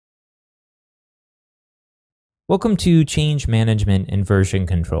Welcome to Change Management and Version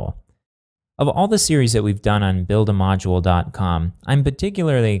Control. Of all the series that we've done on BuildaModule.com, I'm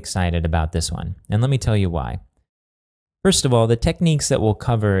particularly excited about this one, and let me tell you why. First of all, the techniques that we'll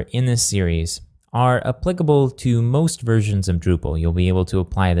cover in this series are applicable to most versions of Drupal. You'll be able to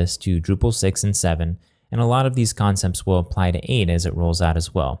apply this to Drupal 6 and 7, and a lot of these concepts will apply to 8 as it rolls out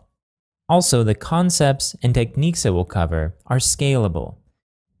as well. Also, the concepts and techniques that we'll cover are scalable.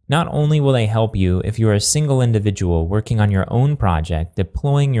 Not only will they help you if you're a single individual working on your own project,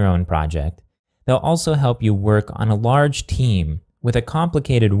 deploying your own project, they'll also help you work on a large team with a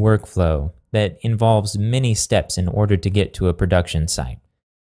complicated workflow that involves many steps in order to get to a production site.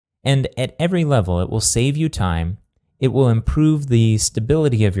 And at every level, it will save you time, it will improve the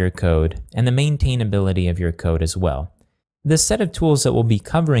stability of your code, and the maintainability of your code as well. The set of tools that we'll be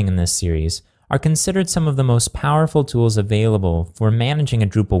covering in this series are considered some of the most powerful tools available for managing a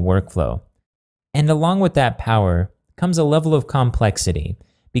Drupal workflow. And along with that power comes a level of complexity,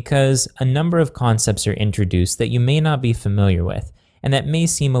 because a number of concepts are introduced that you may not be familiar with, and that may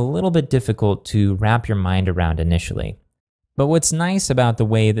seem a little bit difficult to wrap your mind around initially. But what's nice about the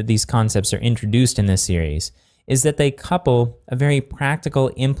way that these concepts are introduced in this series is that they couple a very practical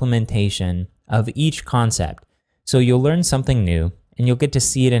implementation of each concept. So you'll learn something new, and you'll get to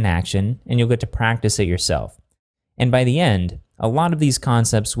see it in action, and you'll get to practice it yourself. And by the end, a lot of these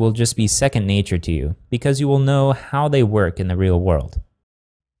concepts will just be second nature to you, because you will know how they work in the real world.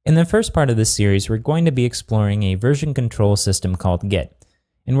 In the first part of this series, we're going to be exploring a version control system called Git,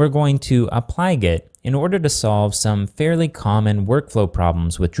 and we're going to apply Git in order to solve some fairly common workflow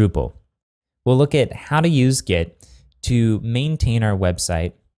problems with Drupal. We'll look at how to use Git to maintain our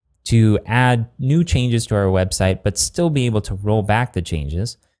website, to add new changes to our website but still be able to roll back the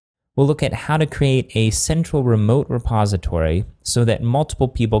changes. We'll look at how to create a central remote repository so that multiple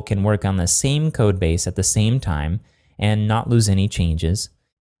people can work on the same code base at the same time and not lose any changes.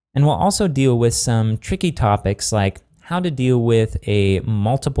 And we'll also deal with some tricky topics like how to deal with a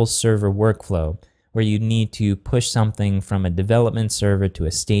multiple server workflow where you need to push something from a development server to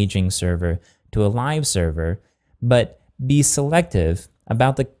a staging server to a live server, but be selective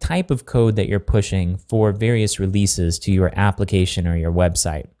about the type of code that you're pushing for various releases to your application or your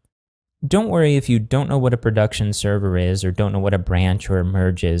website. Don't worry if you don't know what a production server is or don't know what a branch or a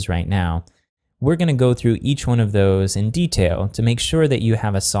merge is right now. We're going to go through each one of those in detail to make sure that you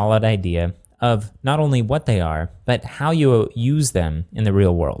have a solid idea of not only what they are, but how you use them in the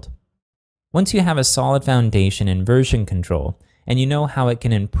real world. Once you have a solid foundation in version control, and you know how it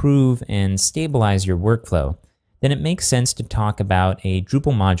can improve and stabilize your workflow, then it makes sense to talk about a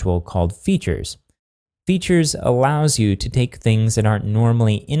Drupal module called Features. Features allows you to take things that aren't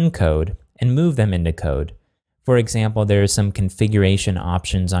normally in code and move them into code. For example, there are some configuration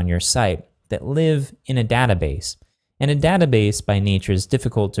options on your site that live in a database. And a database by nature is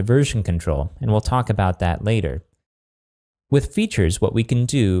difficult to version control, and we'll talk about that later. With Features, what we can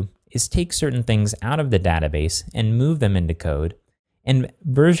do is take certain things out of the database and move them into code and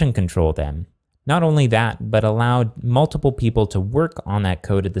version control them. Not only that, but allow multiple people to work on that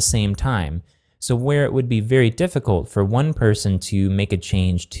code at the same time. So where it would be very difficult for one person to make a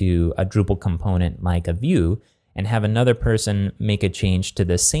change to a Drupal component like a view and have another person make a change to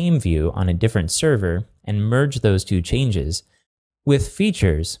the same view on a different server and merge those two changes, with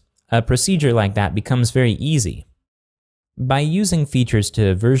Features, a procedure like that becomes very easy. By using Features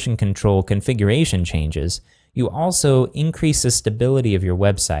to version control configuration changes, you also increase the stability of your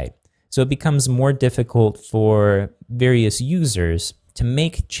website. So it becomes more difficult for various users to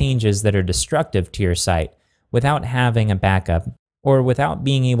make changes that are destructive to your site without having a backup or without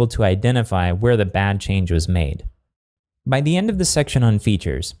being able to identify where the bad change was made. By the end of the section on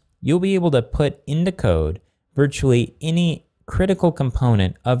features, you'll be able to put into code virtually any critical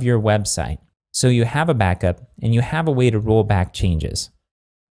component of your website, so you have a backup and you have a way to roll back changes.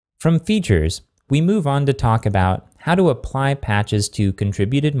 From features, we move on to talk about how to apply patches to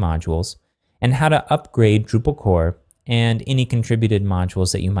contributed modules, and how to upgrade Drupal core and any contributed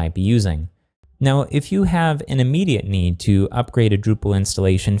modules that you might be using. Now, if you have an immediate need to upgrade a Drupal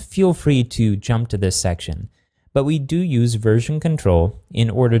installation, feel free to jump to this section. But we do use version control in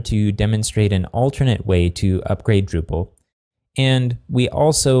order to demonstrate an alternate way to upgrade Drupal. And we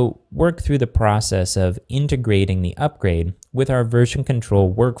also work through the process of integrating the upgrade with our version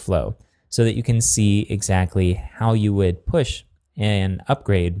control workflow, so that you can see exactly how you would push an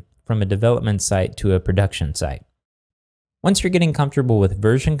upgrade from a development site to a production site. Once you're getting comfortable with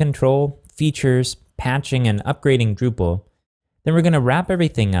version control, features, patching, and upgrading Drupal, then we're going to wrap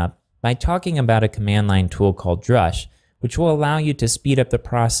everything up by talking about a command line tool called Drush, which will allow you to speed up the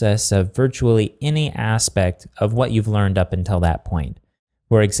process of virtually any aspect of what you've learned up until that point.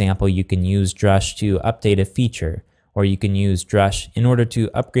 For example, you can use Drush to update a feature, or you can use Drush in order to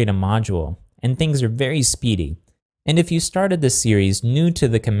upgrade a module, and things are very speedy. And if you started this series new to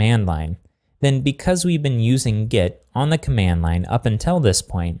the command line, then because we've been using Git on the command line up until this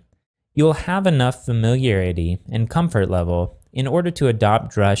point, you'll have enough familiarity and comfort level in order to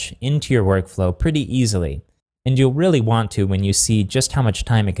adopt Drush into your workflow pretty easily, and you'll really want to when you see just how much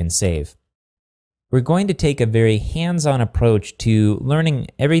time it can save. We're going to take a very hands-on approach to learning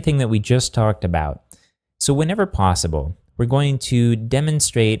everything that we just talked about. So whenever possible, we're going to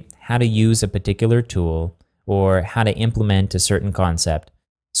demonstrate how to use a particular tool or how to implement a certain concept.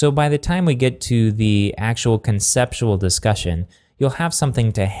 So by the time we get to the actual conceptual discussion, you'll have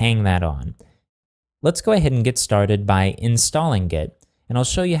something to hang that on. Let's go ahead and get started by installing Git, and I'll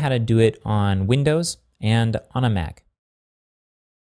show you how to do it on Windows and on a Mac.